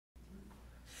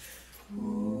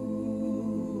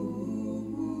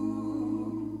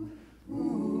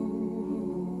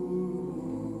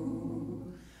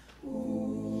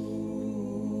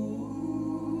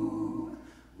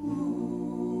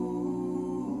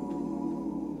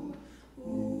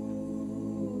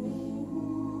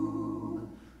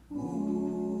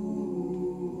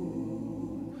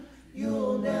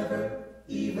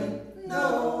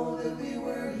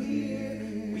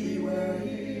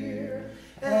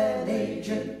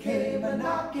agent came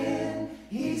a-knocking.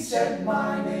 He said,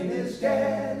 my name is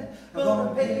Dan. I'm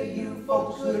gonna pay you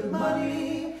folks good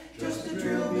money just to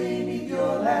drill beneath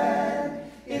your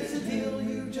land. It's a deal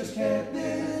you just can't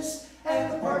miss,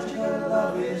 and the part you're gonna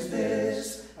love is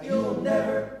this: you'll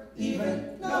never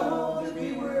even know that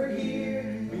we were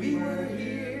here. We were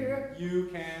here. You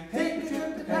can Take a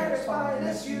trip to Paris by an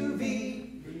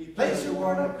SUV. Replace your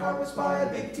worn-out carpets by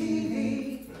a big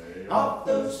TV. Off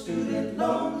those student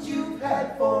loans you've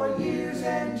had for years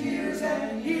and years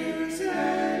and years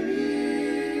and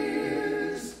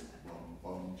years.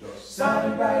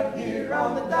 Sign right here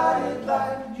on the dotted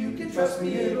line. You can trust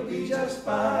me, it'll be just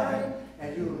fine.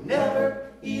 And you'll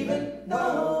never even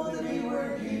know that we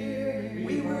were here.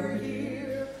 We were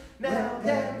here. Now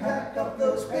Dan, pack up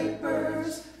those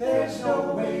papers. There's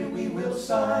no way we will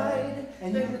sign.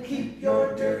 And you can keep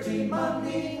your dirty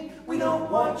money. We don't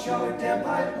want your damn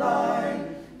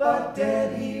pipeline. But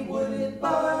Dan, he wouldn't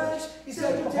budge. He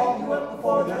said he'll take you up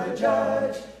before the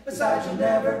judge. Besides, you'll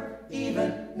never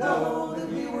even know that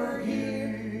we were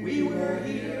here. We were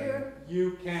here.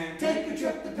 You can Take a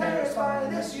trip to Paris by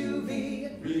an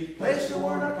SUV. Replace your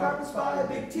worn-out carpets by a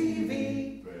big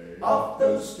TV. Off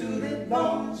those student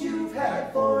loans you've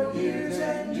had for years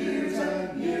and years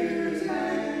and years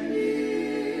and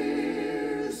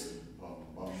years.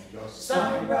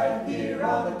 Sign right here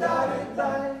on the dotted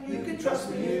line. You can trust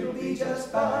me, it'll be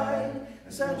just fine.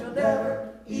 Besides, you'll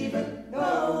never even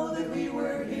know that we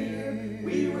were here.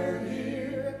 We were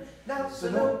here. Now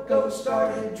Sunoco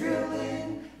started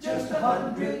drilling just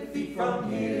 100 feet from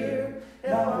here.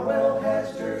 Now our well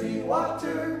has dirty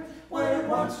water where it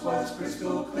once was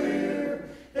crystal clear.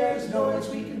 There's noise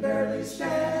we can barely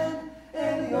stand,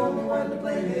 and the only one to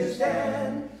blame is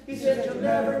Dan. He said you'll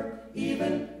never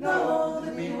even know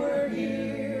that we were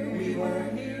here. We were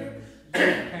here.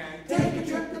 Take a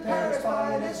trip to Paris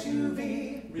by an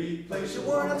SUV. Replace your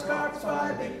worn-out carpets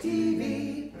by a big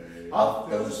TV. Off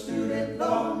those student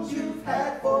loans you've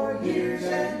had for years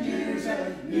and years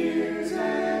and years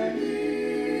and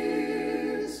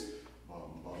years.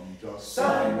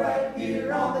 Sign right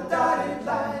here on the dotted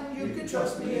line. You can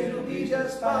trust me, it'll be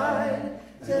just fine.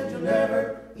 Said you'll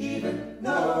never even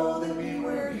know that we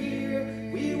were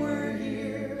here. We were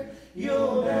here.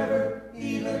 You'll never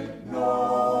even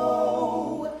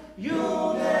know.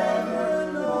 You'll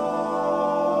never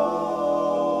know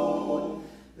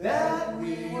that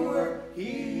we were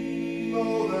here.